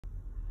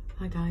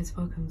Hi guys,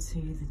 welcome to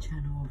the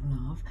channel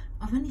of love.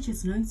 I've only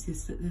just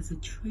noticed that there's a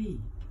tree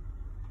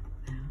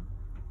there.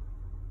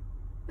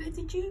 Where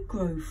did you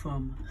grow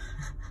from?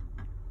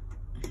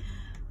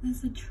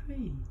 There's a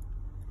tree.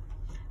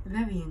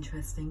 Very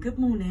interesting. Good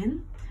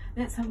morning.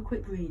 Let's have a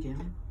quick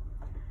reading.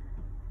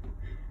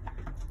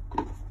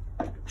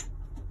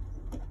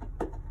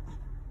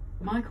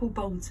 Michael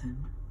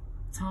Bolton,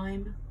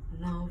 Time,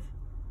 Love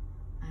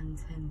and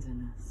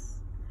Tenderness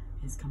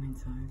is coming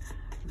through,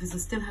 because I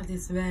still have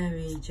this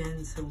very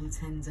gentle,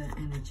 tender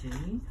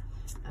energy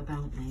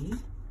about me.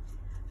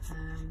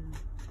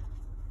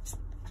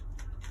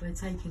 We're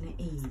taking it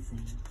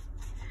easy.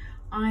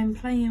 I'm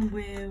playing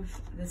with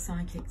the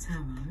Psychic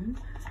Tarot.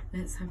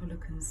 Let's have a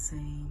look and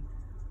see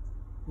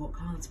what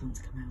cards want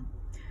to come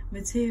out.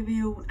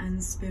 Material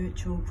and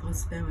spiritual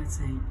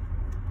prosperity.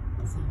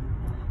 So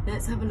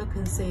let's have a look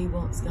and see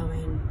what's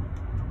going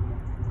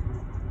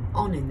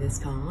on in this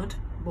card.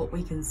 What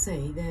we can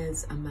see,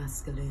 there's a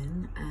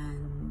masculine,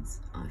 and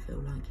I feel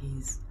like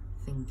he's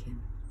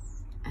thinking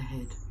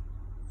ahead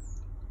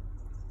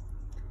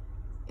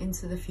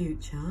into the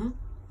future.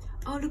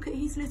 Oh, look at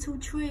his little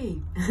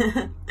tree.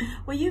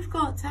 Well, you've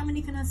got, how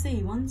many can I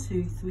see? 1,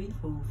 2, 3,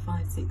 4,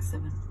 5, 6,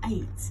 7,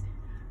 8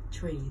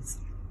 trees.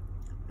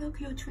 Look,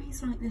 your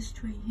tree's like this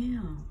tree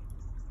here.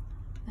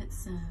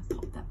 Let's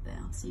pop that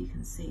there so you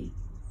can see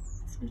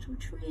this little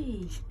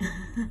tree.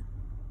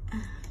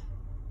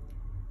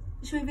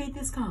 Should we read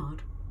this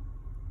card?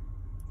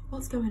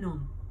 What's going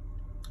on?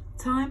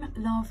 Time,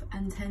 love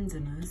and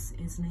tenderness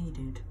is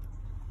needed.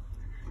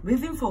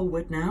 Moving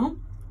forward now.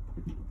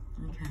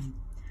 Okay,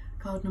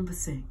 card number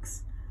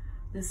 6.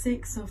 The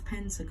 6 of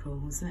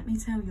Pentacles. Let me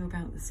tell you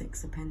about the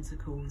 6 of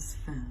Pentacles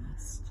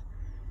first.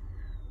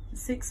 The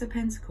 6 of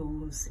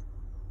Pentacles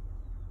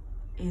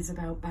is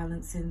about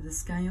balancing the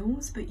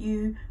scales, but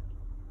you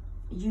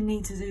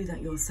need to do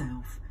that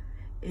yourself.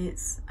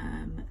 It's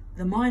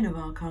the Minor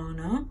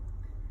Arcana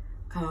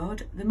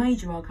card. The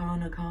Major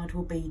Arcana card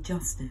will be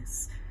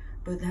Justice,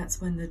 but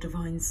that's when the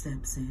Divine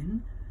steps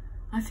in.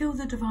 I feel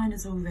the Divine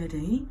has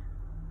already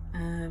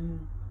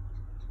done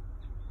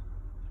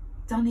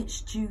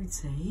its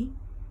duty,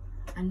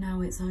 and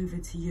now it's over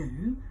to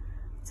you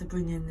to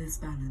bring in this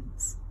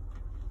balance.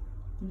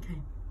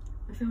 Okay,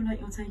 I feel like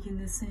you're taking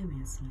this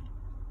seriously.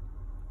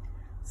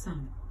 So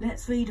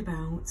let's read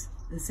about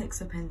the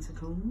 6 of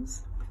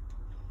Pentacles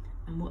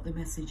and what the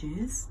message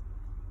is.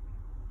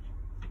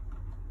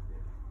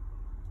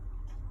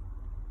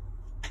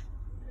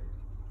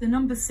 The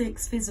number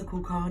 6 physical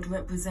card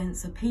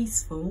represents a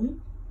peaceful,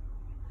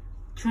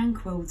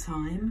 tranquil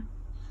time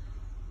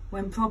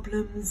when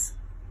problems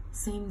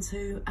seem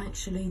to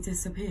actually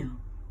disappear.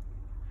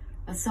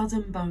 A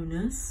sudden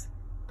bonus,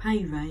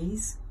 pay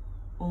raise,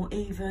 or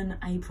even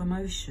a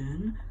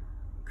promotion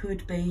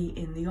could be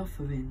in the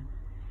offering.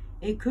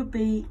 It could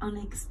be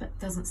unexpected,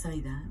 doesn't say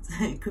that,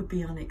 it could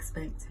be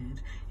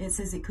unexpected. It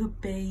says it could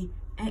be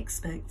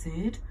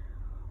expected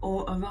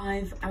or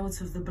arrive out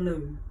of the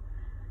blue.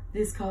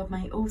 This card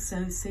may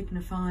also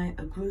signify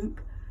a group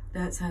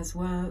that has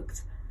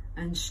worked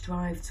and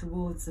strived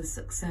towards the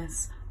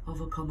success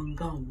of a common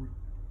goal.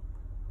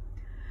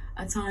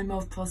 A time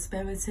of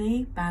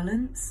prosperity,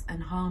 balance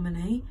and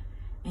harmony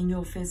in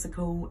your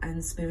physical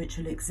and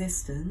spiritual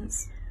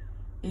existence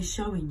is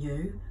showing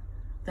you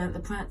that the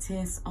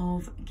practice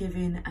of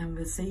giving and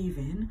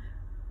receiving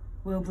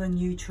will bring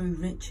you true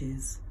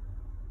riches.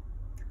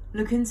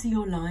 Look into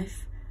your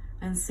life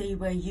and see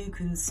where you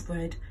can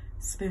spread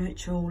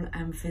spiritual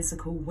and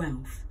physical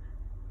wealth.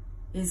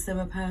 Is there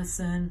a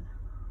person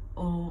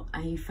or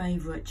a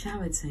favourite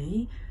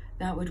charity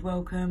that would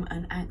welcome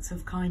an act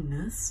of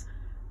kindness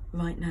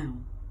right now?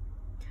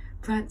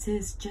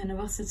 Practice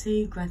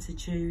generosity,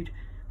 gratitude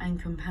and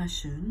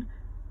compassion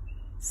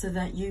so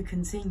that you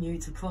continue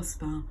to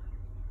prosper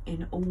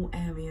in all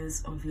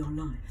areas of your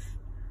life.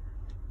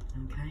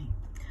 Okay,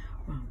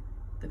 well,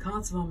 the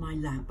cards are on my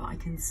lap, but I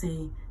can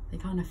see they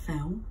kind of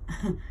fell.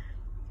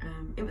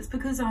 It was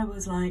because I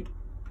was like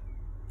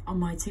on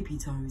my tippy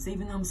toes.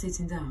 Even though I'm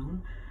sitting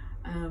down,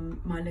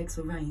 my legs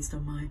were raised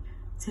on my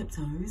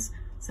tiptoes.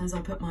 So as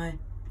I put my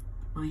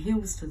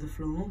heels to the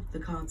floor, the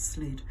cards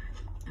slid.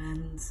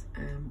 And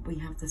we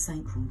have the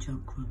sacral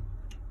chakra.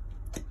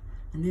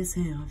 And this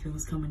here, I feel,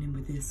 is coming in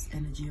with this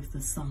energy of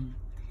the sun.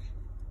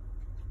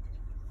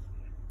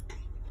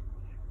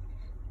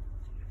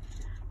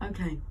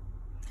 Okay,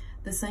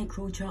 the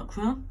sacral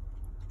chakra.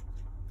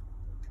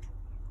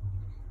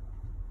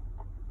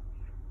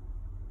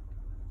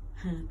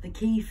 The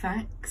key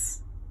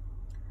facts: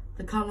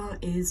 the colour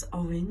is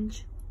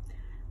orange,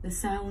 the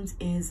sound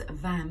is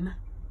vam,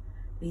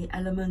 the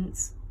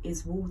element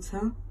is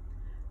water,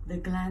 the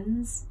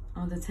glands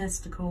are the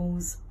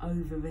testicles,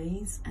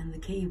 ovaries, and the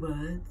key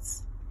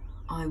words,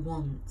 I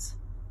want.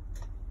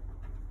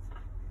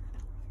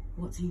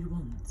 What do you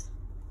want?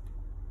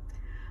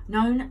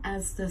 Known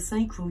as the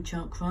sacral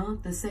chakra,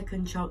 the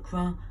second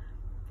chakra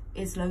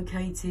is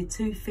located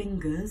 2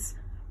 fingers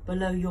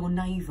below your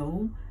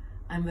navel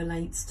and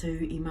relates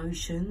to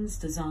emotions,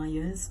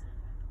 desires,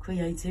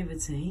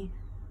 creativity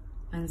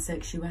and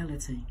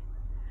sexuality.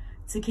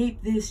 To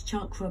keep this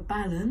chakra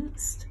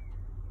balanced,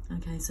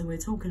 okay, so we're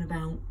talking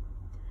about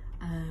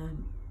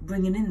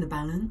bringing in the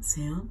balance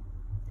here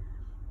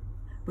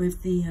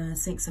with the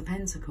Six of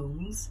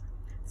Pentacles.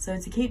 So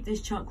to keep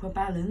this chakra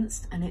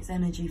balanced and its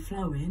energy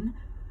flowing,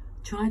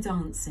 try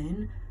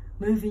dancing,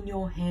 moving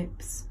your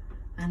hips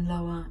and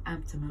lower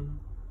abdomen.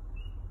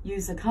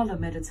 Use a colour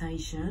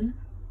meditation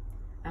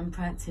and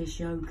practice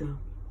yoga.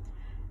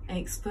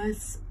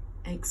 Express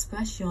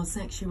your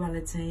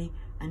sexuality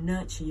and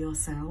nurture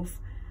yourself,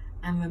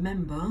 and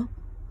remember,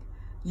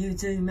 you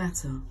do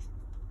matter.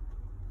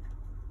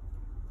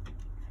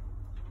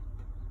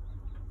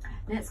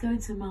 Let's go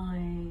to my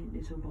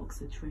little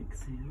box of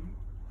tricks here.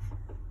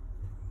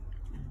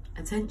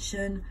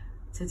 Attention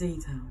to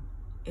detail.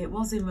 It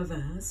was in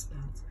reverse,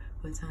 but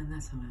we'll turn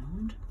that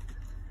around.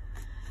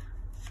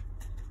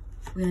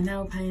 We are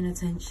now paying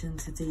attention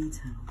to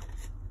detail.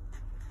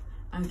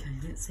 Okay,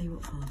 let's see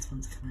what cards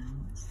want to come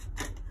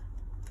out.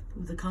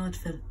 Ooh, the cards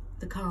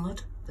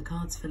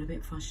feel a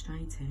bit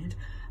frustrated.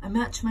 A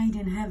match made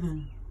in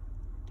heaven.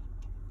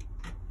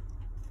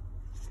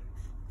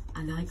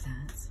 I like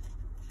that.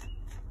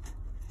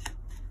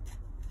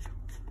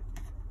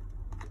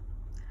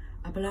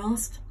 A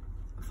blast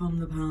from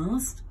the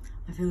past.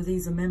 I feel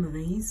these are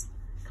memories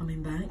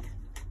coming back.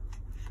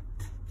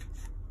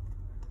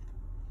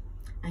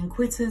 And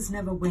quitters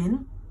never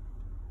win.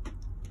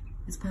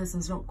 This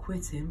person's not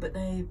quitting, but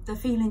they're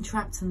feeling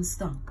trapped and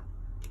stuck.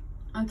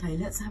 Okay,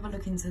 let's have a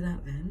look into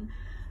that then.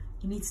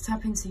 You need to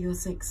tap into your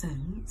sixth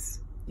sense,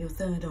 your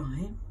third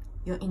eye,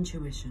 your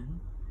intuition.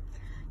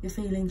 You're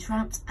feeling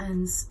trapped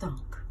and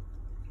stuck.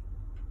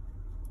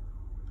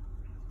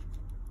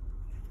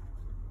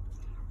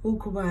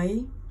 Walk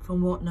away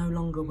from what no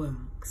longer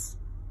works.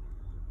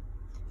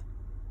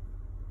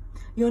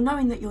 You're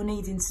knowing that you're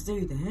needing to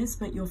do this,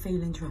 but you're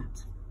feeling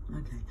trapped.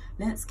 Okay,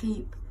 let's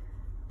keep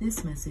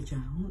this message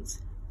out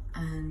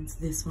and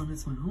this one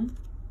as well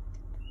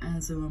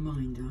as a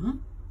reminder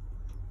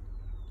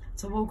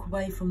to walk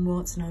away from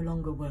what no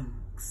longer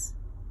works.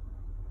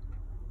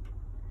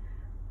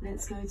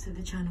 Let's go to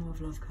the Channel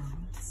of Love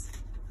cards.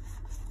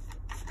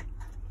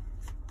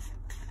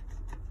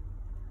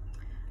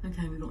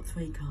 Okay, we've got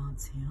 3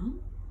 cards here.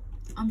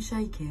 I'm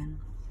shaking.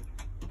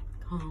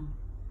 Calm.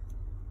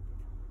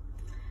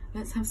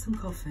 Let's have some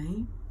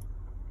coffee.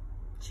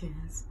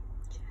 Cheers.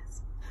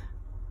 Cheers.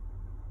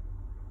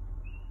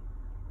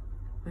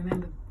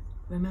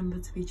 Remember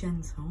to be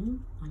gentle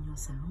on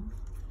yourself.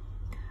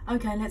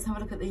 Okay, let's have a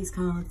look at these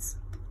cards.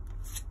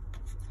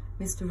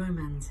 Mr.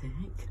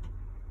 Romantic.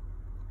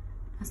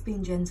 That's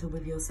being gentle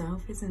with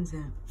yourself, isn't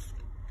it?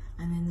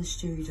 And then the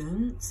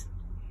Student.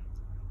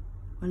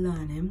 We're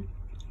learning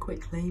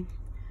quickly.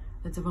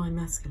 The Divine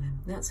Masculine.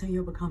 That's who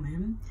you're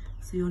becoming.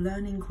 So you're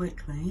learning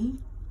quickly.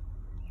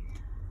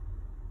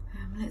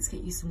 Let's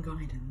get you some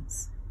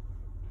guidance.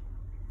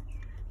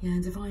 Yeah,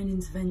 Divine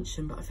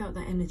Intervention. But I felt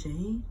that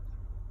energy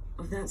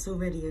of that's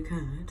already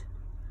occurred.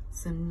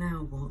 So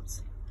now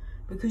what?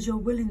 Because you're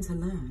willing to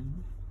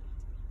learn.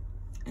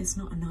 It's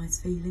not a nice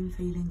feeling,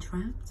 feeling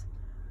trapped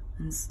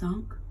and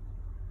stuck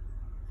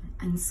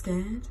and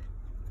scared.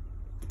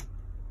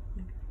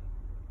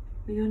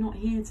 But you're not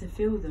here to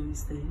feel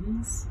those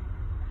things.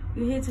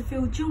 You're here to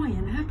feel joy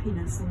and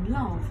happiness and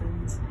love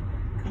and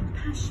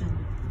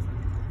compassion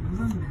and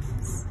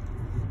romance.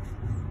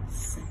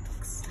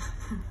 Sex.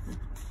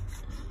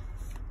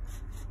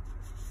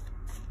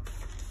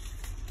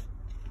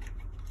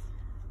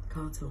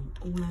 Cards all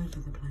over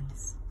the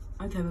place.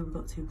 Okay, well, we've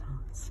got 2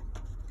 cards.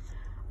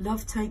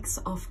 Love takes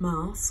off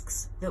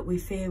masks that we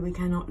fear we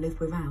cannot live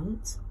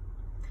without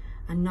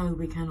and know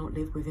we cannot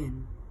live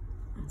within.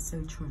 That's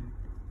so true.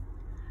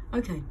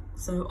 Okay,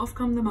 so off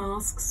come the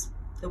masks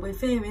that we're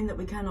fearing that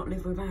we cannot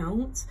live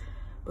without,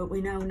 but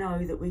we now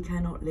know that we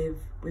cannot live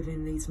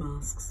within these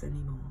masks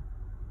anymore.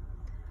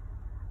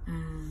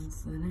 And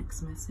the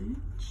next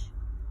message.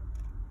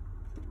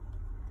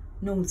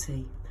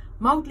 Naughty.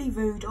 Mildly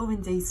rude or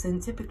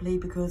indecent, typically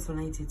because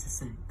related to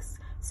sex.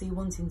 So you're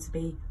wanting to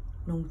be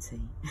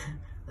naughty,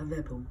 a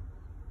rebel.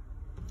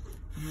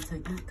 I'm going to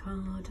take that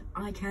card.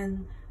 I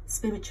can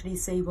spiritually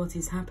see what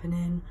is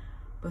happening,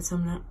 but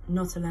I'm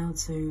not allowed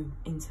to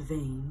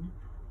intervene.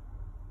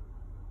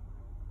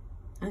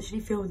 I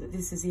actually feel that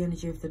this is the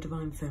energy of the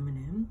Divine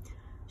Feminine.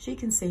 She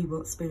can see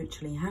what's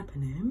spiritually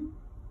happening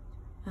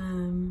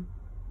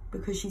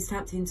because she's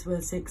tapped into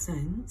her sixth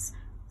sense.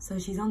 So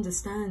she's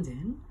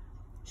understanding.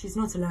 She's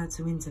not allowed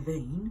to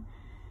intervene.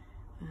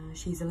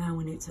 She's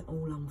allowing it to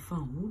all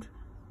unfold.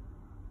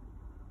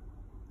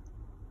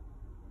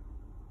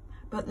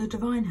 But the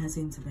Divine has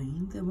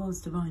intervened. There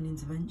was Divine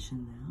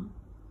intervention there.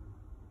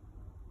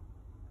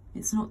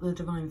 It's not the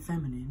Divine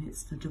Feminine,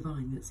 it's the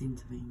Divine that's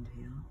intervened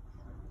here.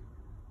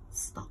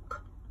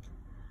 Stuck.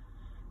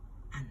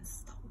 And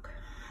stuck.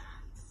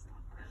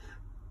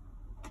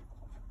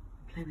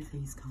 Play with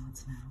these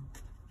cards now.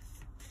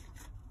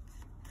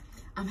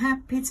 I'm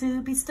happy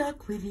to be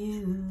stuck with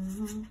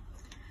you.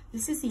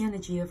 This is the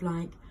energy of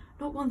like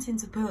not wanting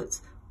to put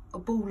a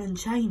ball and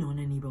chain on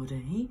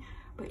anybody,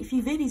 But if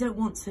you really don't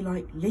want to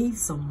like leave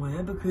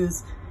somewhere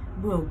because,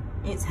 well,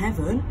 it's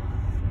heaven,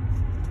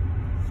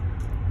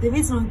 there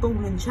is no ball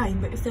and chain,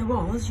 but if there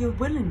was, you'd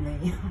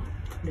willingly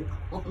put it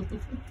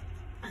on.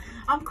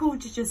 I'm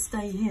called to just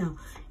stay here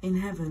in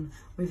heaven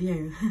with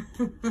you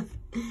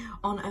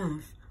on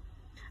earth.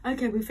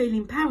 Okay, we're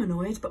feeling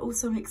paranoid, but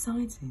also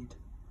excited.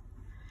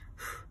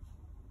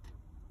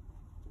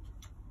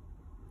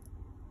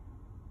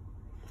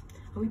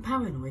 Are we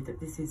paranoid that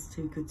this is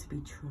too good to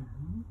be true?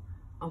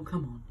 Oh,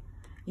 come on.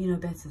 You know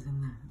better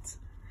than that.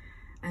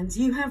 And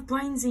you have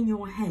brains in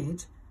your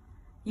head.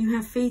 You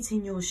have feet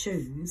in your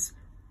shoes.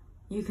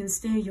 You can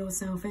steer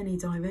yourself any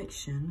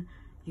direction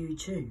you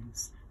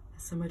choose.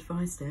 There's some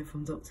advice there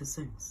from Dr.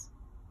 Seuss.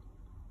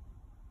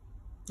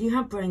 You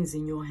have brains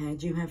in your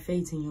head. You have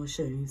feet in your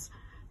shoes.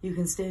 You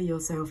can steer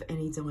yourself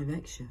any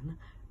direction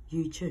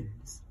you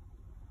choose.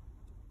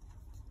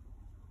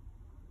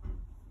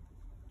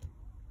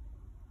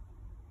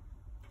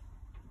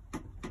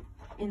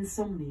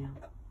 Insomnia.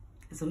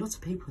 There's a lot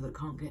of people that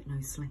can't get no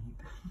sleep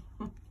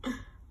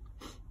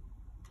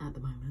at the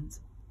moment.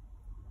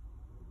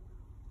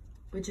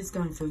 We're just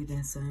going through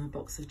this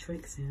box of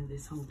tricks here,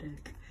 this whole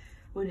deck.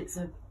 Well, it's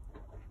a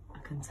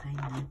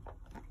container.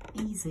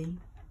 Easy.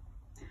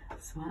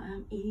 That's why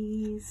I'm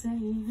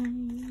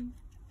easy.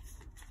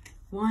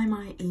 Why am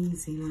I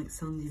easy like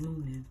Sunday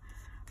morning?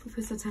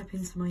 Because I tap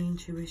into my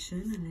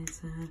intuition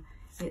and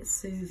it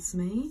soothes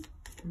me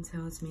and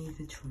tells me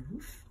the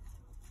truth.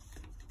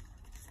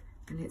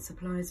 And it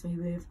supplies me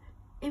with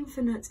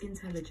infinite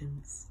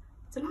intelligence.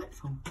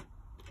 Delightful.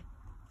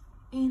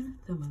 In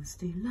the most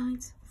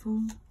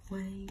delightful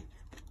way.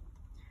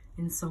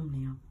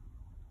 Insomnia.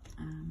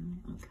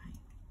 Okay.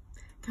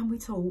 Can we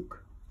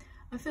talk?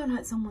 I feel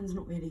like someone's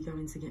not really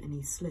going to get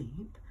any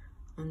sleep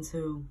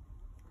until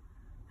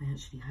they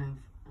actually have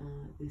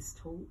this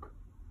talk.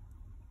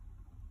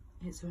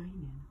 It's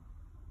raining.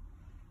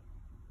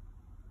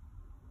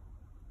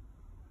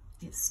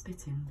 It's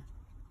spitting.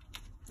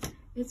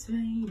 It's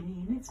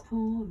raining, it's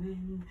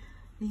pouring,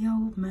 the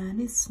old man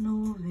is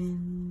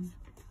snoring.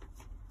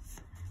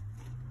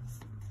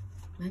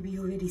 Maybe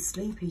you're really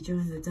sleepy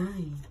during the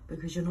day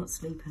because you're not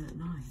sleeping at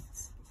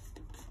night.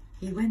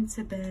 He went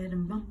to bed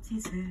and bumped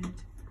his head.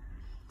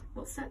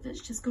 What's that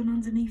that's just gone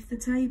underneath the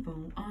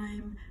table?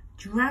 I'm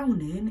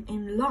drowning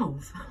in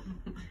love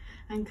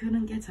and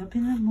couldn't get up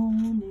in the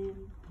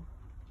morning.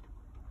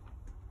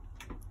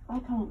 I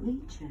can't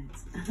reach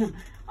it.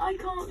 I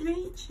can't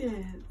reach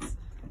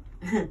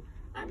it.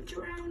 I'm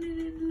drowning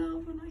in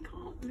love and I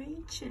can't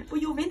reach it. Well,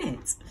 you're in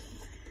it.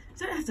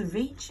 You don't have to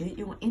reach it,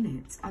 you're in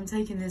it. I'm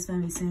taking this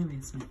very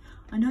seriously.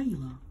 I know you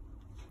are.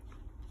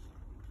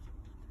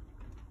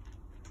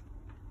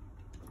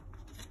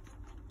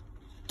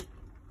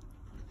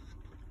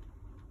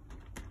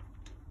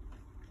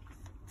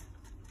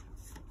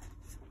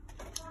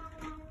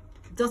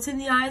 Dotting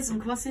the I's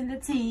and crossing the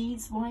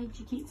T's. Why do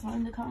you keep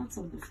throwing the cards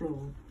on the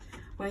floor?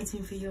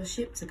 Waiting for your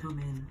ship to come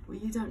in. Well,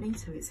 you don't need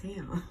to, it's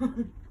here.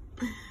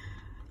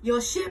 Your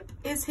ship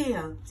is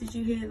here. Did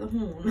you hear the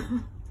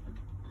horn?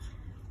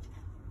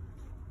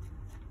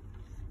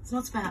 It's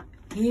not about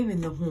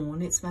hearing the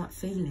horn, it's about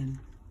feeling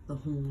the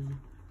horn.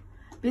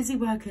 Busy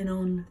working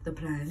on the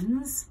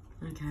plans,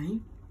 okay?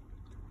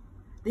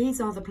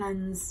 These are the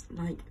plans,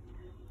 like,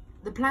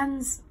 the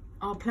plans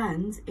are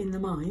planned in the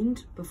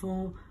mind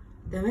before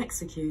they're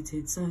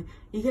executed. So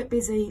you get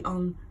busy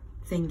on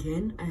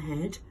thinking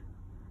ahead,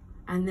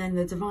 and then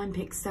the divine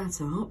picks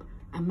that up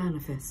and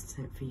manifests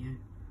it for you.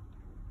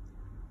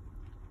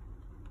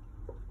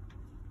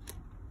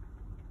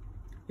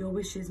 Your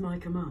wish is my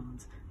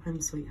command. Home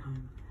sweet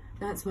home.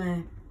 That's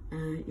where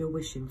you're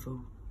wishing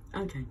for.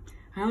 Okay,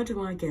 how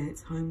do I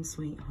get home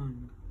sweet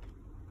home?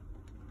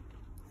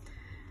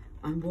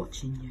 I'm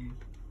watching you.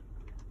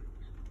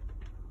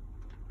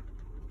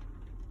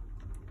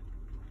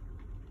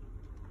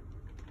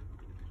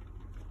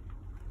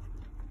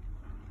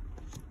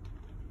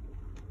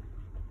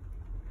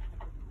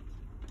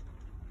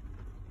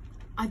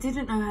 I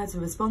didn't know how to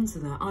respond to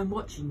that. I'm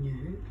watching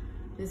you.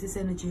 There's this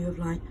energy of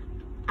like,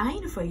 I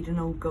ain't afraid of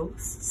no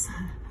ghosts.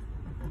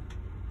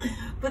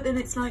 But then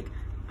it's like,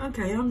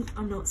 okay, I'm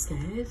not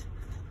scared.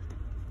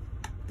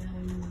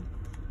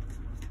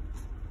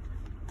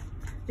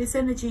 This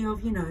energy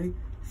of, you know,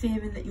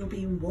 fearing that you're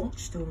being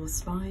watched or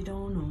spied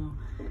on,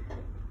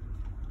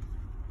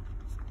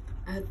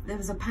 or there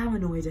was a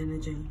paranoid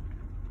energy.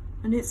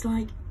 And it's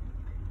like,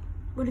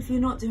 well, if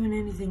you're not doing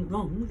anything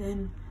wrong,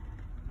 then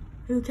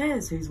who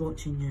cares who's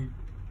watching you?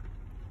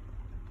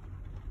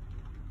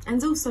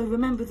 And also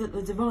remember that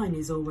the divine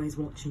is always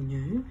watching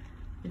you.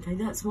 Okay,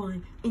 that's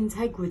why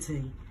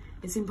integrity.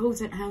 It's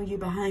important how you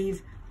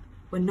behave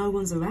when no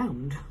one's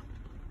around.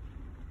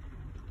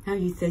 How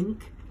you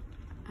think,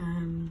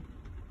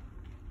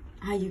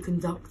 how you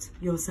conduct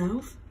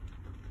yourself.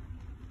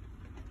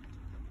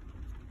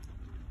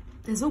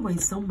 There's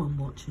always someone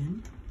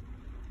watching.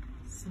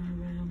 So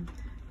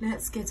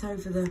let's get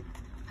over the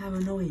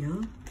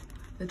paranoia.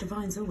 The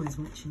divine's always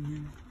watching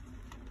you.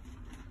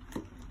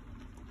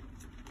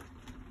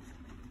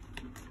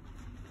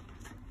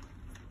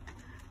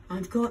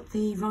 I've got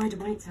the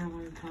Rider-Waite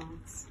Tarot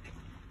cards.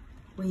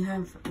 We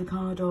have the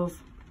card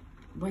of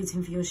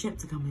waiting for your ship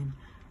to come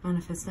in.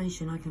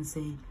 Manifestation, I can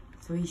see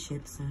 3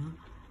 ships there.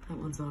 That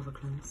one's rather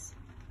close.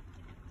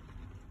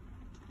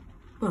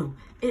 Well,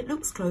 it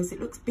looks close, it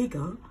looks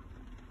bigger.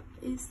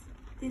 Is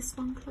this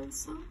one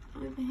closer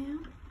over here?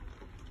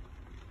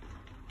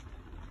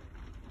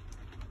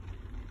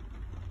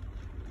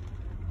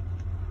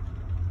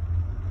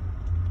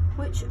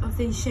 Which of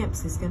these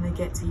ships is going to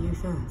get to you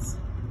first?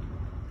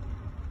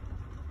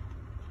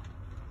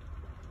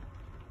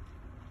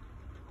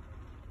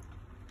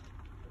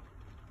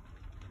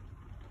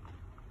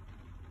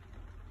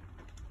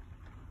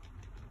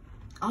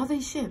 Are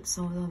they ships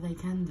or are they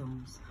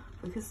candles?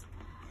 Because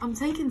I'm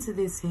taken to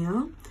this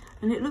here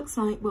and it looks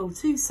like, well,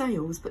 2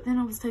 sails, but then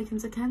I was taken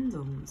to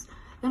candles.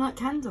 They're like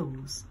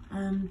candles.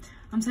 I'm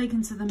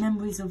taken to the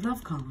Memories of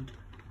Love card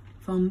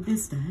from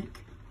this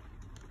deck,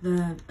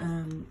 the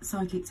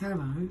Psychic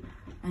Tarot,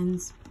 and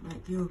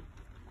like you're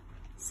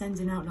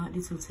sending out like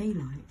little tea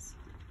lights.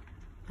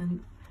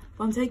 And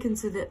I'm taken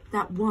to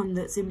that one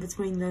that's in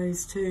between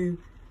those 2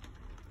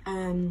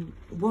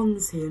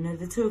 wands here. Now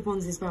the 2 of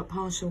Wands is about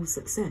partial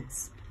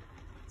success,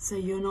 so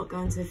you're not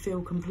going to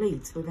feel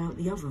complete without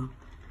the other.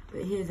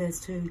 But here there's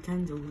 2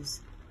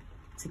 candles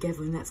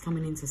together and that's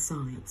coming into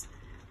sight,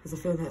 because I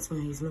feel that's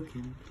where he's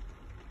looking.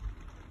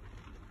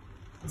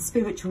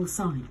 Spiritual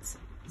sight.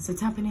 So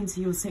tapping into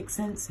your 6th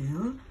sense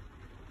here,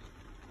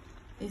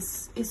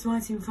 it's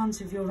right in front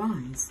of your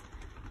eyes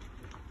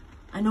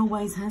and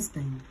always has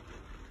been.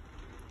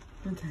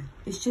 Okay,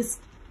 it's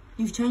just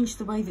you've changed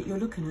the way that you're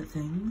looking at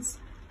things,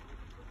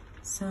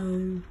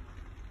 so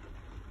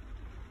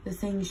the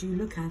things you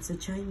look at are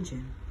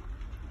changing.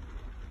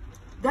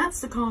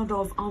 That's the card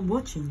of I'm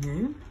watching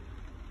you.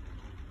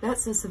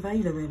 That's the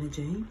surveiller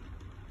energy.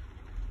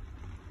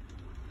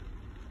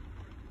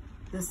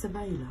 The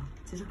surveiller.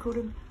 Did I call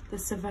him the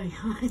surveyor?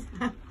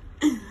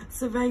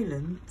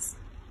 Surveillance.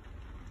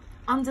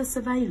 Under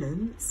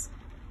surveillance.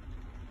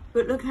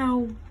 But look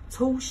how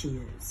tall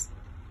she is.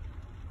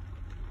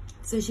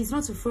 So she's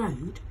not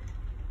afraid.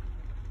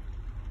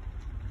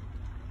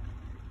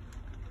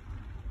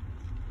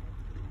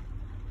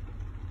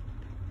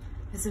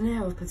 There's an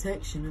air of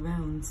protection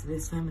around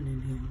this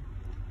feminine here.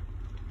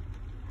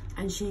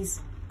 And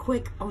she's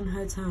quick on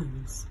her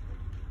toes.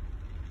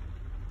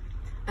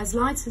 As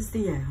light as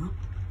the air,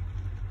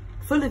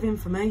 full of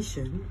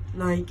information,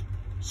 like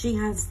she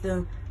has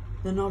the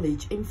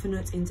knowledge,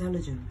 infinite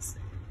intelligence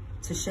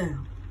to share.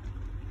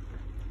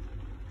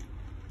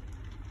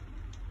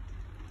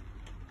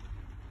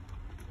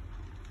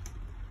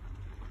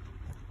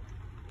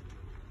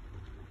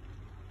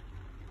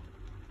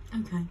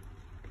 Okay.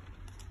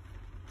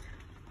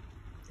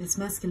 It's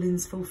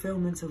masculine's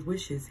fulfillment of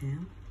wishes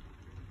here.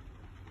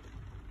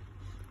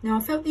 Now,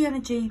 I felt the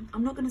energy,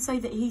 I'm not going to say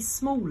that he's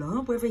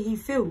smaller, whether he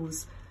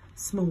feels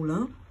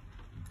smaller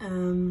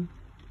in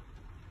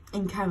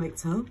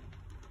character,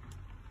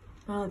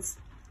 but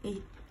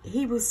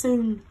he will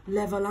soon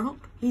level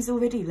up. He's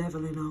already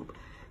levelling up.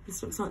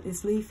 This looks like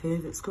this leaf here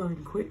that's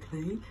growing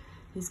quickly.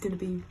 He's going to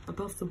be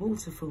above the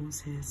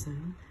waterfalls here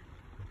soon.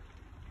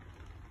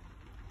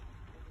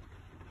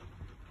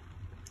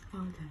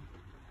 Okay.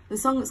 The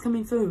song that's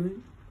coming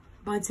through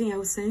by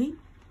TLC,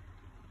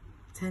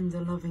 Tender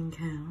Loving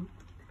Cow.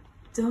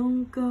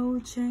 Don't go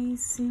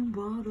chasing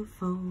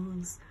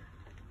waterfalls.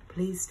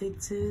 Please stick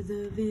to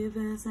the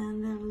rivers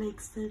and the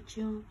lakes that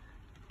you're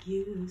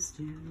used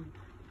to.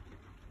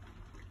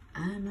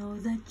 I know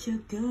that you're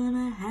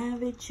gonna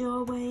have it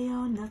your way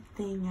or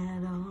nothing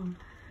at all,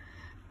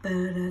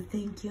 but I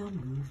think you're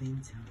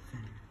moving too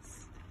fast.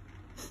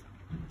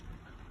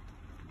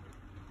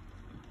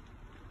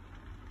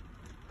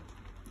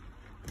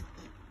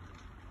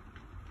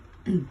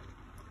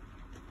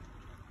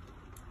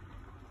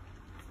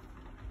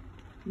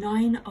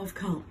 9 of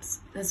Cups.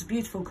 That's a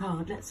beautiful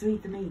card. Let's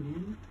read the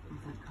meaning of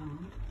that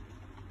card.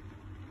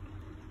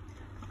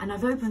 And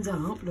I've opened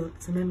up, look,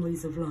 to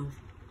Memories of Love.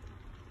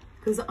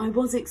 Because I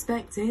was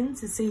expecting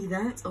to see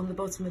that on the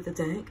bottom of the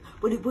deck.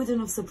 Well, it wouldn't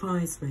have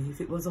surprised me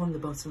if it was on the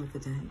bottom of the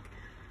deck.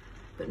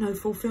 But no,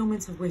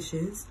 fulfillment of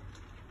wishes.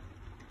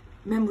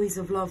 Memories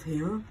of Love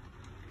here.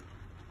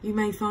 You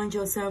may find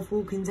yourself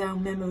walking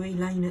down memory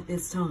lane at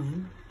this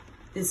time.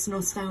 This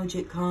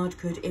nostalgic card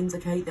could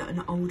indicate that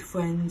an old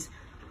friend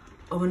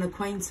or an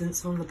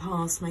acquaintance from the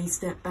past may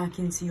step back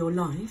into your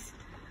life,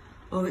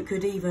 or it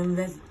could even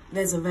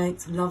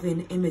resurrect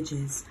loving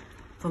images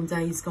from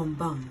days gone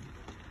by.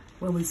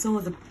 Well, we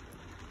saw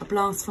a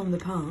blast from the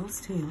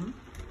past here.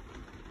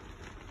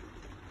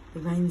 The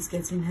rain's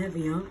getting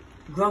heavier,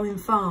 growing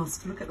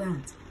fast, look at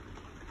that.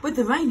 With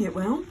the rain it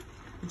will,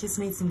 we just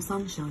need some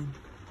sunshine.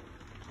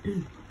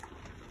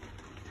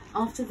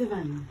 After the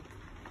rain,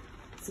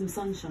 some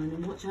sunshine,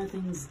 and watch how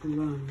things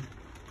grow.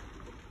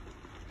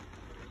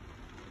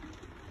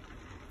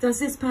 Does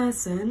this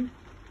person,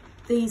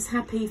 these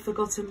happy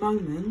forgotten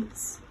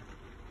moments,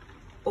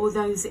 or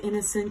those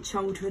innocent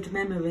childhood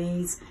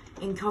memories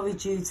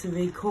encourage you to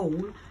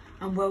recall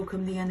and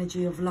welcome the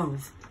energy of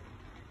love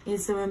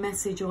Is there a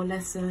message or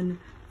lesson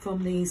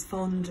from these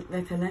fond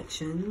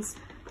recollections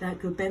that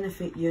could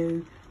benefit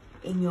you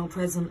in your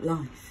present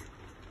life?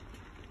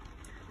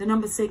 The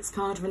number 6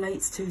 card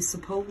relates to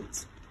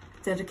support,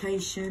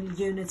 dedication,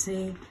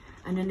 unity,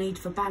 and a need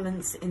for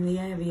balance in the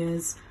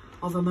areas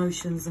of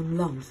emotions and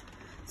love.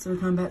 So we're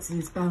coming back to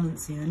this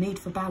balance here, a need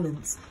for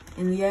balance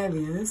in the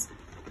areas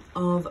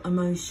of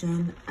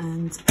emotion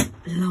and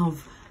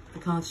love. The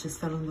cards just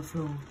fell on the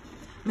floor.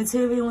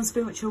 Material and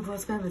spiritual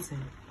prosperity.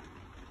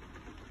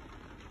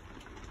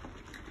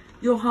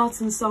 Your heart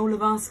and soul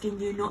are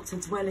asking you not to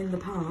dwell in the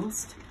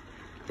past,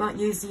 but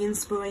use the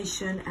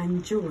inspiration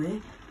and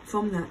joy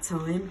from that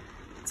time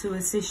to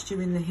assist you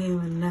in the here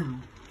and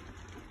now.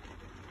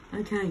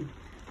 Okay,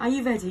 are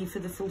you ready for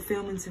the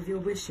fulfillment of your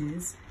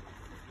wishes?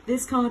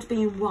 This card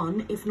being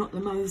one, if not the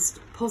most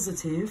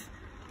positive,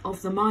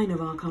 of the minor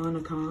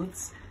arcana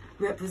cards,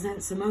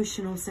 represents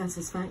emotional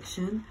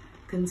satisfaction,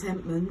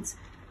 contentment,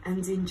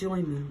 and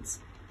enjoyment.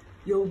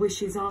 Your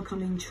wishes are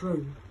coming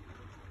true.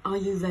 Are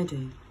you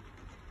ready?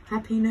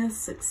 Happiness,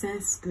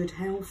 success, good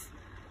health,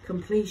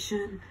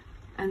 completion,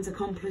 and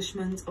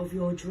accomplishment of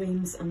your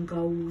dreams and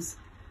goals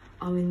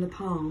are in the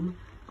palm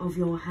of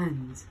your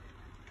hand.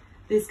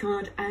 This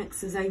card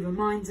acts as a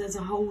reminder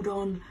to hold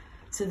on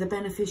to the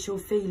beneficial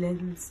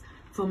feelings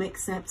from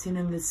accepting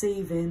and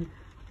receiving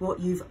what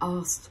you've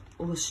asked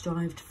or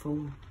strived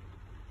for.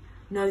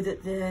 Know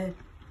that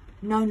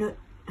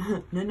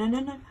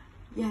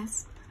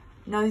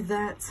Know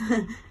that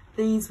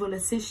these will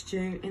assist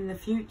you in the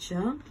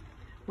future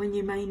when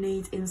you may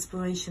need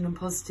inspiration and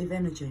positive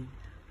energy.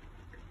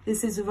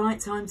 This is the right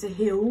time to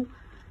heal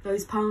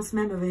those past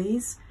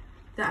memories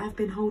that have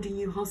been holding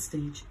you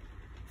hostage.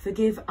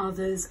 Forgive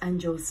others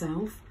and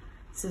yourself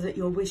so that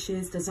your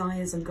wishes,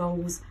 desires and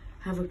goals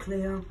have a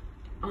clear,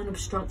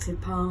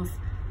 unobstructed path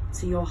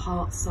to your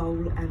heart,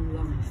 soul and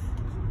life.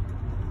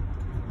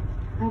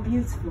 How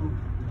beautiful.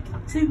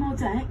 2 more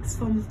decks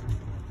from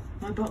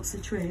my box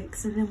of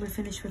tricks and then we're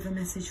finished with a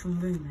message from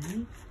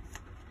Rumi.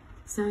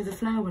 So the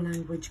flower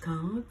language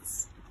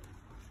cards.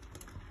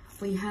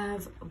 We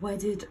have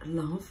Wedded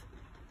Love.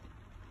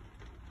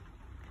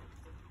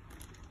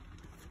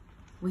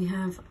 We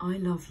have I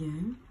Love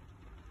You,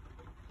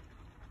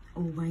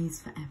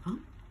 Always Forever.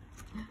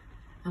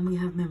 And we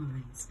have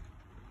Memories.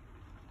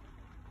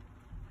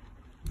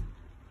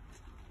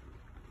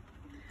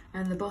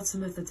 And the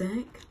bottom of the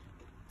deck,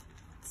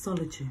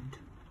 Solitude.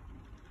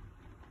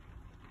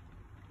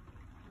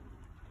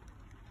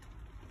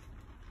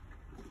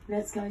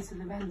 Let's go to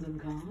the random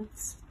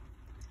cards.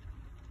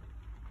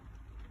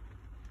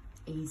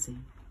 Easy.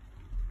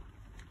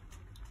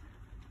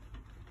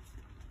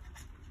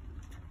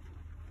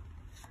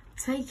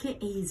 Take it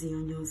easy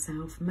on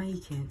yourself.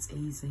 Make it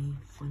easy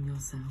on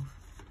yourself.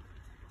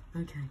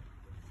 Okay.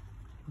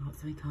 We've got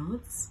 3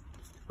 cards.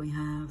 We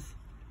have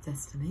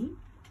Destiny.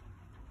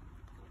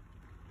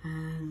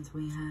 And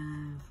we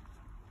have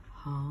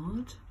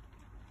Hard.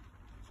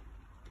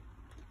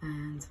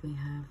 And we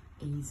have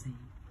Easy.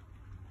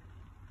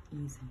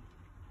 Easy.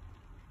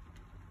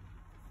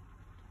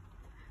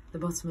 The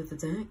bottom of the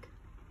deck,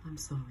 I'm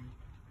sorry.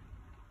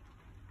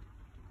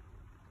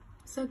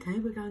 It's okay,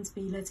 we're going to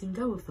be letting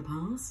go of the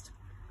past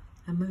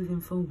and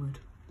moving forward.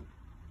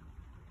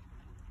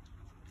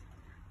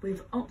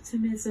 With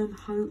optimism,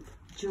 hope,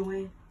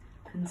 joy,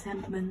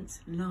 contentment,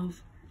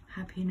 love,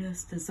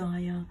 happiness,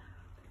 desire,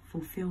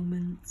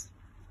 fulfillment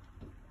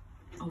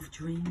of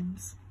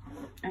dreams.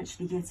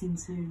 Actually getting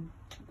to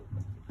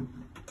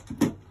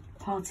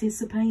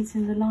participate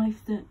in the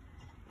life that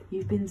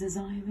you've been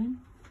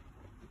desiring.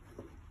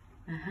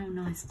 Now, how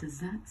nice does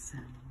that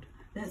sound?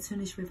 Let's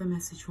finish with a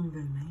message from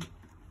Rumi.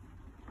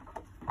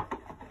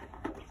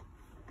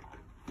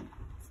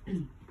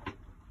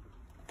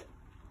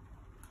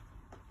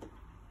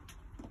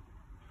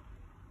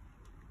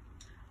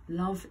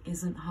 Love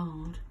isn't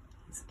hard,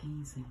 it's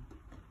easy.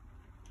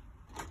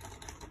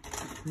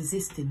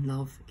 Resisting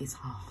love is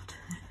hard.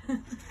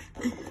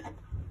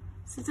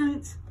 So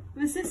don't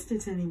resist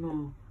it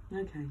anymore.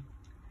 Okay.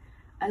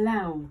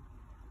 Allow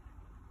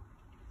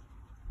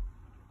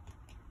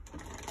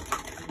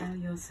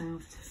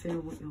yourself to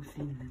feel what you're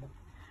feeling.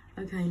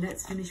 Okay,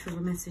 let's finish with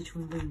a message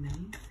from Rumi.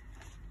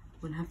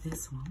 We'll have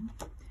this one.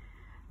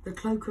 The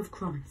Cloak of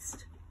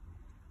Christ.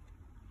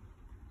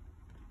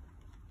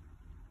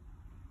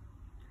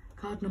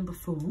 Card number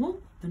 4,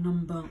 the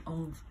number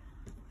of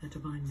the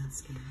Divine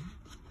Masculine.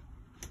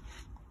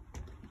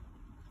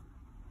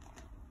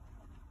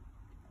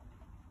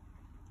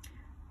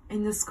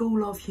 In the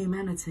school of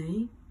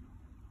humanity,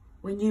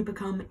 when you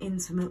become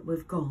intimate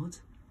with God,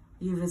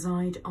 you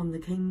reside on the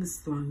King's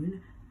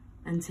throne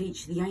and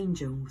teach the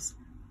angels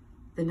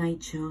the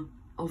nature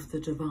of the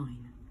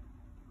divine.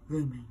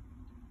 Rumi.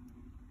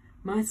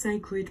 My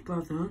sacred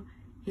brother,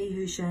 he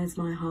who shares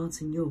my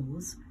heart and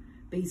yours,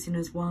 beating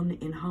as one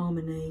in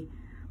harmony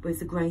with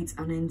the great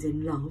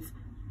unending love,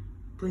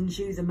 brings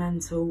you the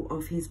mantle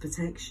of his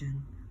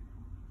protection.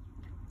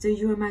 Do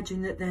you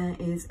imagine that there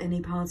is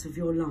any part of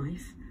your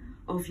life,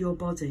 of your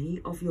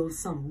body, of your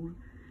soul,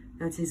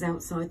 that is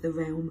outside the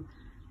realm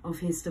of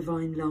his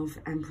divine love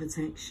and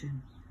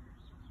protection.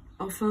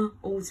 Offer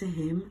all to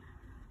him,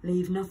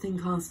 leave nothing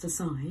cast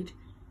aside.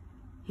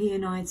 He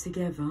and I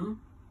together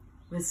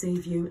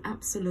receive you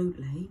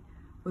absolutely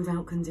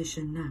without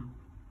condition now.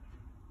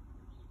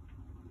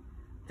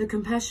 The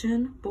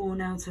compassion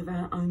born out of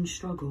our own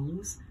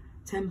struggles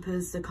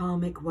tempers the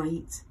karmic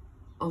weight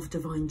of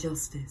divine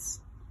justice.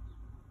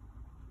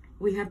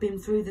 We have been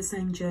through the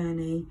same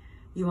journey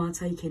you are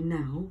taking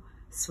now,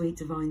 sweet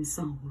divine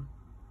soul.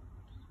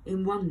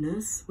 In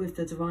oneness with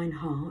the divine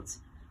heart,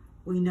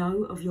 we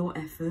know of your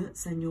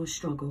efforts and your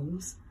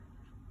struggles.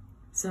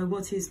 So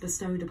what is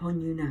bestowed upon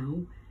you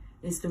now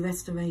is the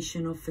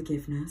restoration of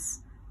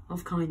forgiveness,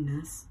 of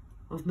kindness,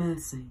 of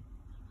mercy.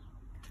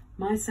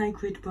 My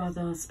sacred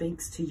brother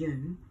speaks to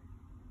you.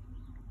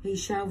 He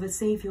shall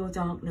receive your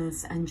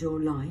darkness and your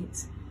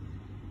light,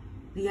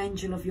 the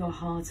angel of your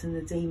heart and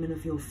the demon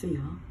of your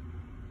fear.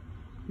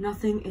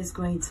 Nothing is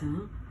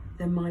greater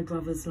than my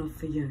brother's love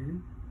for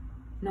you.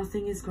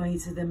 Nothing is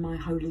greater than my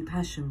holy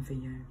passion for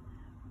you.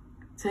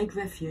 Take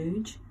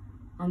refuge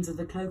under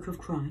the cloak of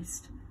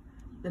Christ,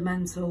 the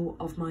mantle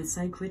of my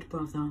sacred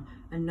brother,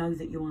 and know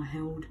that you are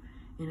held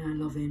in our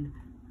loving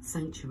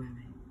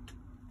sanctuary.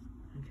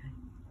 Okay,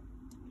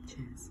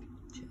 cheers,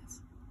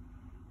 cheers.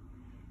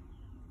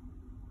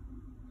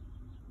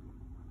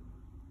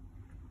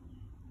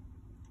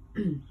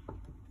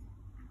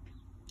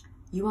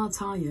 You are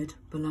tired,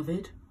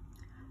 beloved.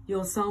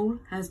 Your soul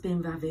has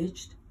been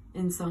ravaged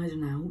inside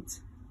and out,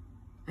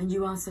 and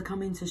you are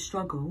succumbing to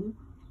struggle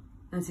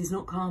that is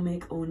not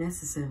karmic or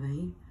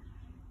necessary,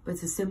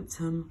 but a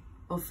symptom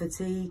of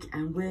fatigue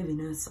and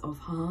weariness of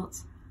heart,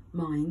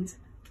 mind,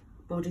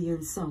 body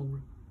and soul.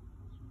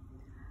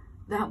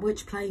 That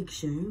which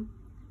plagues you,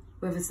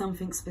 whether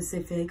something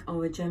specific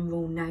or a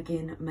general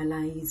nagging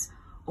malaise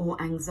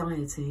or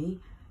anxiety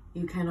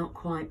you cannot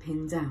quite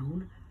pin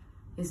down,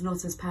 is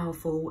not as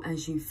powerful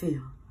as you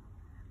fear.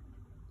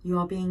 You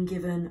are being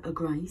given a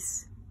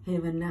grace,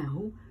 here and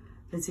now,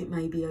 that it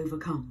may be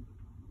overcome.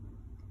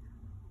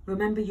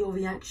 Remember, your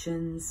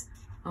reactions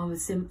are a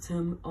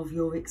symptom of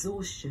your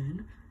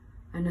exhaustion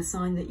and a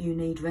sign that you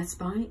need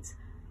respite,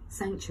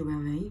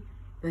 sanctuary,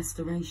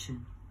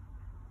 restoration.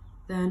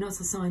 They are not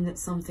a sign that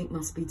something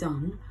must be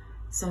done,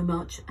 so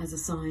much as a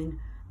sign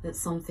that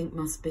something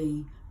must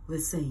be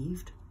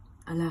received,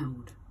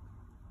 allowed.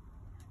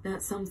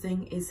 That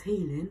something is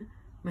healing,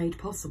 made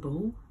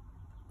possible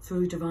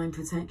through divine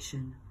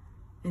protection.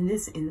 In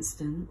this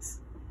instance,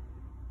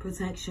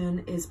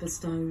 protection is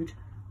bestowed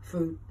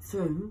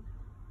through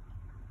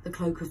the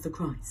cloak of the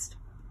Christ.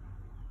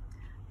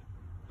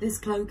 This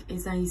cloak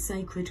is a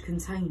sacred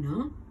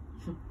container.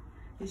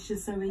 It's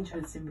just so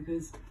interesting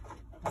because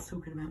I was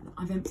talking about,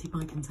 I've emptied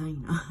my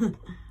container.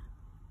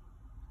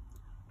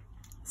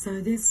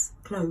 So this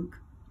cloak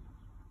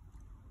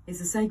is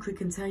a sacred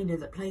container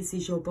that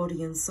places your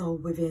body and soul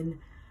within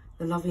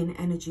the loving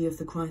energy of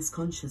the Christ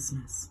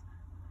consciousness.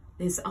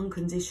 This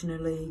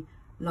unconditionally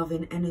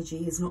loving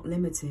energy is not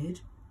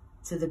limited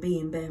to the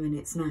being bearing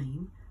its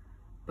name,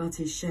 but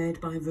is shared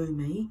by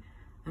Rumi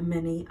and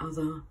many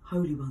other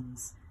holy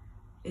ones.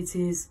 It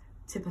is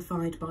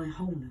typified by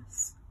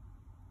wholeness.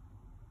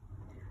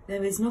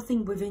 There is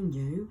nothing within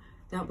you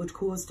that would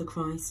cause the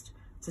Christ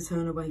to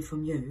turn away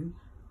from you,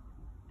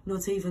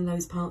 not even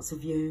those parts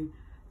of you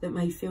that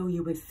may fill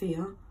you with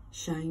fear,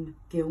 shame,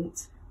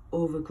 guilt,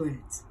 or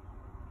regret.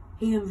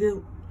 He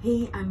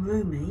and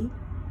Rumi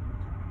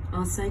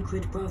are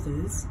sacred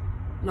brothers,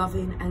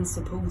 loving and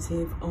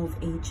supportive of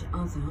each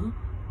other,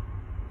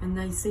 and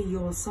they see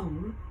your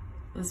soul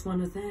as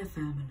one of their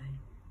family,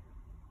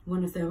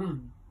 one of their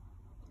own.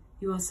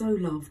 You are so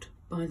loved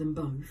by them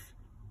both,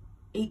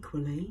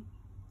 equally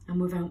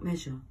and without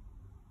measure.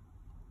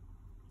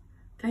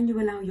 Can you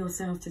allow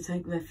yourself to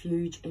take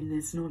refuge in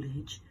this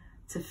knowledge,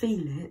 to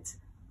feel it,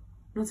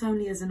 not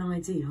only as an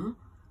idea,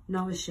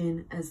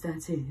 nourishing as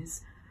that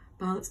is,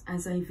 but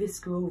as a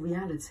visceral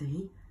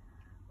reality,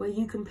 where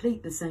you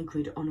complete the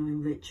sacred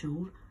honouring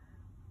ritual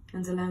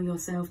and allow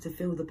yourself to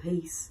feel the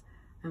peace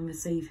and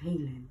receive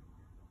healing?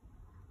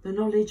 The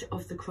knowledge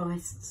of the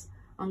Christ's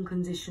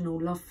unconditional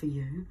love for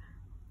you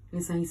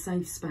is a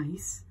safe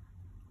space,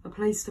 a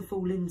place to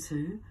fall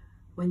into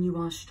when you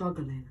are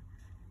struggling.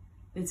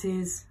 It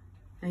is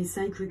a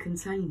sacred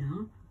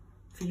container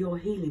for your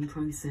healing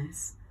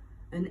process,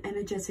 an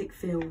energetic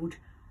field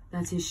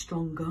that is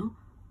stronger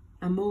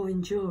and more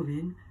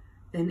enduring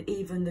than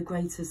even the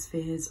greatest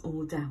fears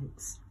or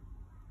doubts.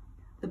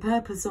 The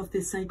purpose of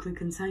this sacred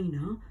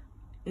container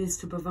is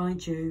to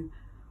provide you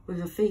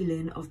with a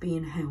feeling of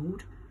being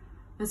held,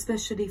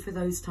 especially for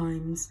those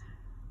times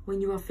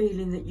when you are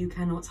feeling that you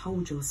cannot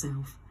hold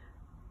yourself.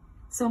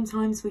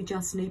 Sometimes we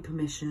just need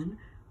permission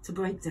to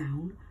break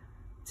down,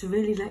 to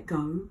really let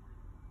go,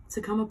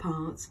 to come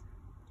apart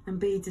and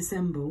be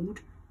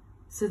dissembled,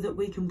 so that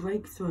we can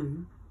break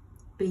through,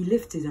 be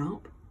lifted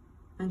up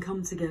and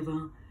come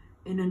together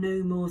in a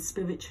new, more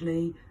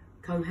spiritually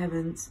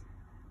coherent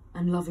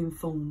and loving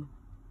form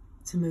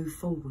to move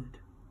forward.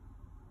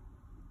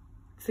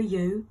 For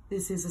you,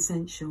 this is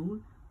essential.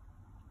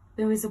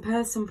 There is a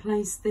person,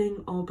 place,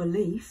 thing or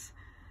belief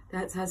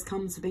that has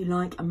come to be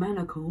like a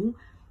manacle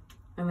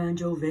around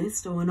your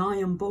wrist, or an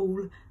iron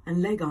ball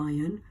and leg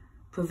iron,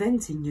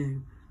 preventing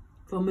you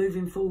from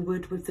moving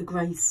forward with the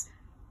grace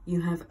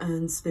you have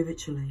earned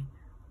spiritually.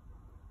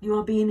 You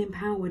are being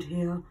empowered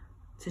here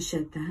to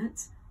shed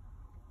that.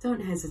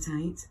 Don't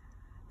hesitate.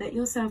 Let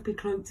yourself be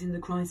cloaked in the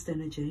Christ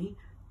energy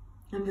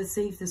and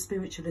receive the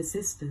spiritual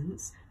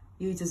assistance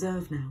you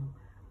deserve now.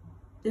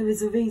 There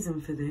is a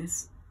reason for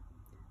this.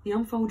 The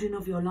unfolding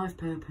of your life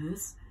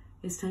purpose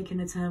is taking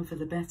a turn for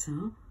the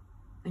better,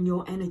 and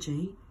your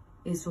energy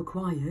is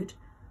required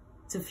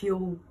to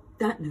fuel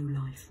that new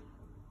life.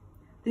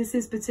 This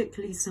is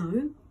particularly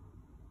so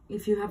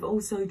if you have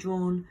also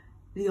drawn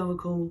the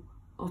Oracle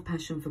of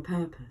Passion for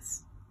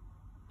Purpose.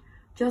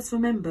 Just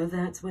remember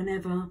that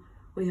whenever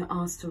we are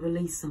asked to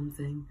release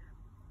something,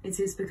 it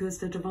is because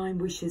the divine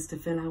wishes to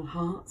fill our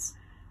hearts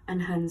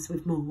and hands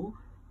with more.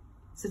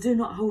 So do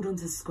not hold on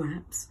to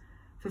scraps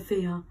for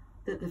fear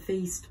that the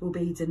feast will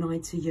be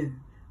denied to you.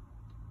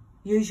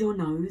 Use your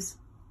nose,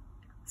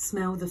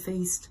 smell the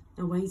feast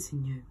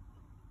awaiting you.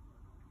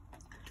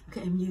 Look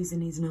at him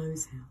using his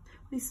nose here.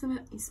 He's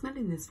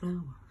smelling this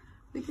flower.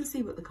 We can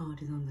see what the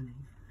card is underneath.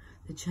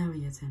 The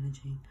Chariot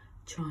energy,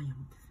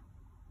 triumph.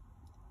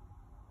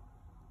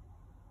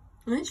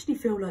 I actually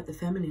feel like the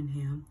feminine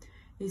here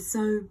is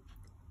so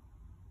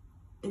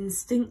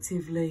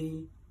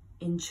instinctively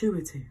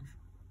intuitive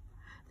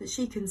that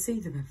she can see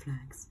the red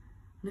flags.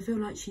 And I feel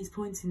like she's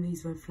pointing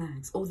these red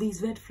flags, or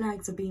these red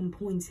flags are being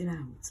pointed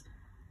out.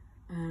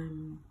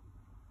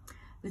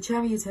 The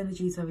Chariot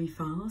energy is very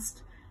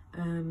fast.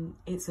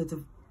 It's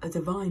a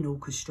divine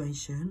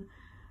orchestration.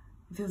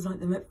 It feels like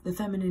the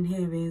feminine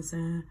here is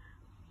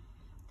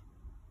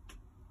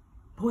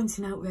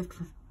pointing out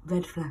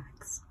red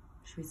flags.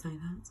 Should we say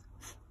that?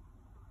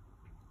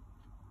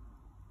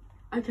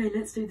 Okay,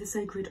 let's do the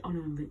sacred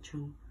honouring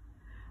ritual.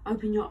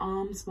 Open your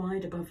arms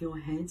wide above your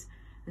head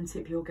and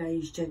tip your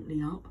gaze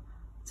gently up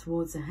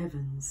towards the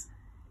heavens.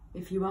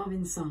 If you are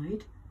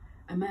inside,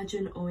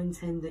 imagine or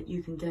intend that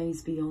you can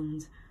gaze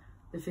beyond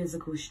the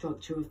physical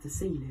structure of the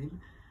ceiling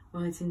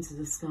right into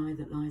the sky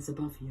that lies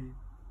above you.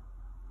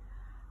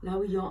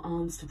 Lower your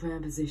arms to prayer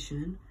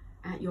position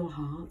at your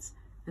heart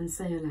and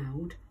say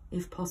aloud,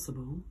 if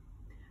possible,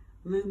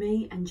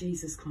 Rumi and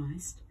Jesus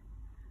Christ,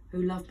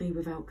 who love me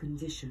without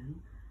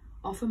condition,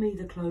 offer me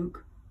the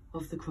cloak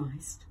of the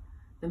Christ,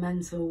 the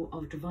mantle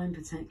of divine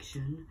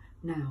protection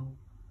now,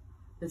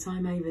 that I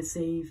may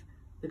receive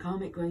the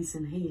karmic grace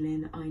and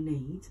healing I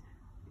need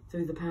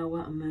through the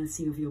power and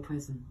mercy of your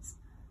presence.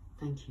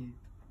 Thank you.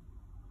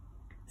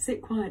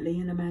 Sit quietly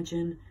and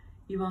imagine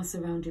you are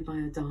surrounded by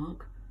a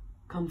dark,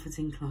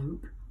 comforting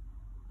cloak.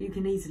 You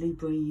can easily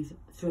breathe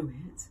through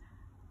it.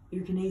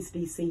 You can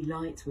easily see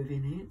light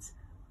within it,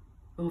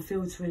 or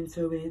filtering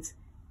through it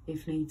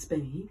if needs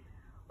be,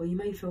 or you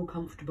may feel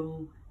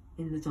comfortable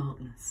in the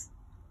darkness.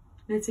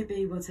 Let it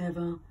be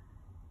whatever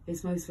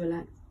is most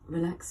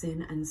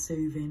relaxing and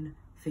soothing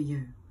for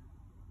you.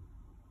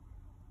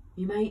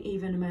 You may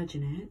even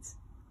imagine it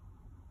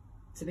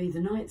to be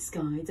the night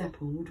sky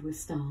dappled with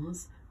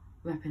stars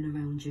wrapping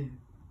around you.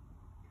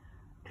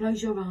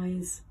 Close your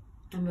eyes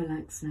and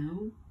relax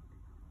now,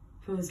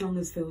 for as long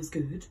as feels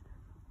good.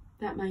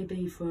 That may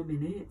be for a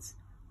minute,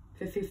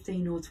 for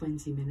 15 or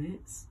 20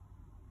 minutes,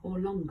 or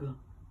longer.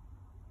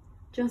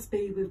 Just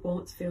be with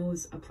what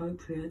feels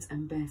appropriate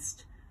and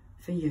best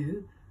for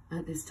you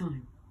at this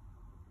time.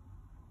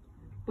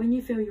 When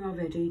you feel you are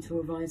ready to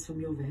arise from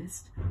your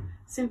rest,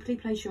 simply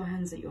place your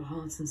hands at your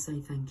heart and say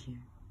thank you.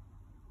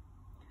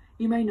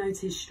 You may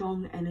notice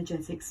strong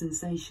energetic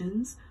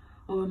sensations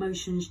or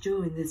emotions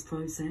during this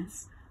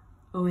process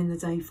or in the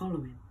day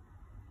following.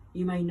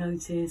 You may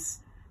notice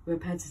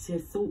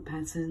repetitive thought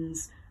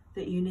patterns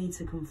that you need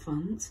to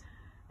confront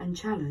and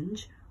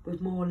challenge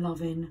with more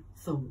loving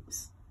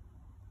thoughts.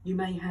 You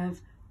may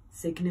have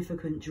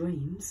significant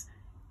dreams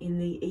in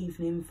the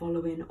evening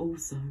following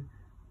also.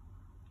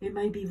 It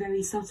may be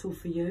very subtle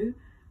for you,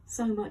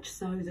 so much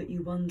so that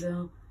you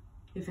wonder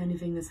if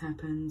anything has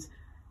happened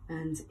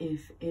and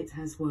if it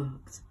has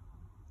worked.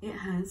 It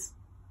has.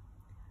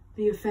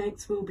 The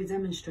effect will be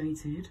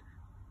demonstrated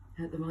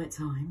at the right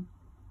time.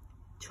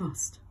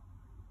 Trust.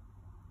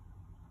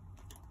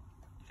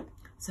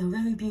 So a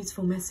very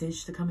beautiful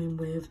message to come in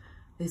with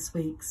this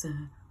week's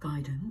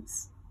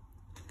guidance.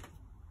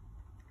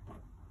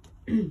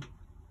 Okay,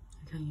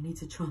 you need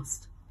to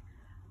trust.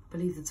 I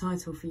believe the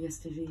title for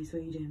yesterday's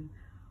reading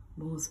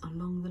was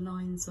along the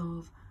lines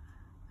of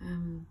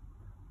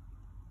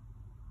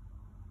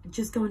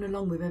just going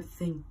along with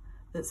everything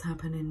that's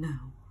happening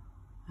now.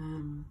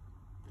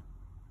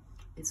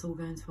 It's all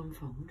going to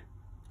unfold.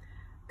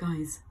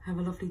 Guys, have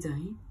a lovely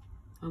day.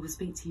 I will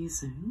speak to you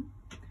soon.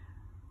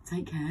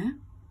 Take care.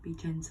 Be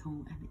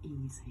gentle and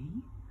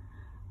easy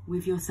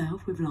with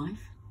yourself, with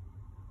life.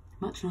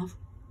 Much love.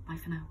 Bye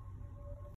for now.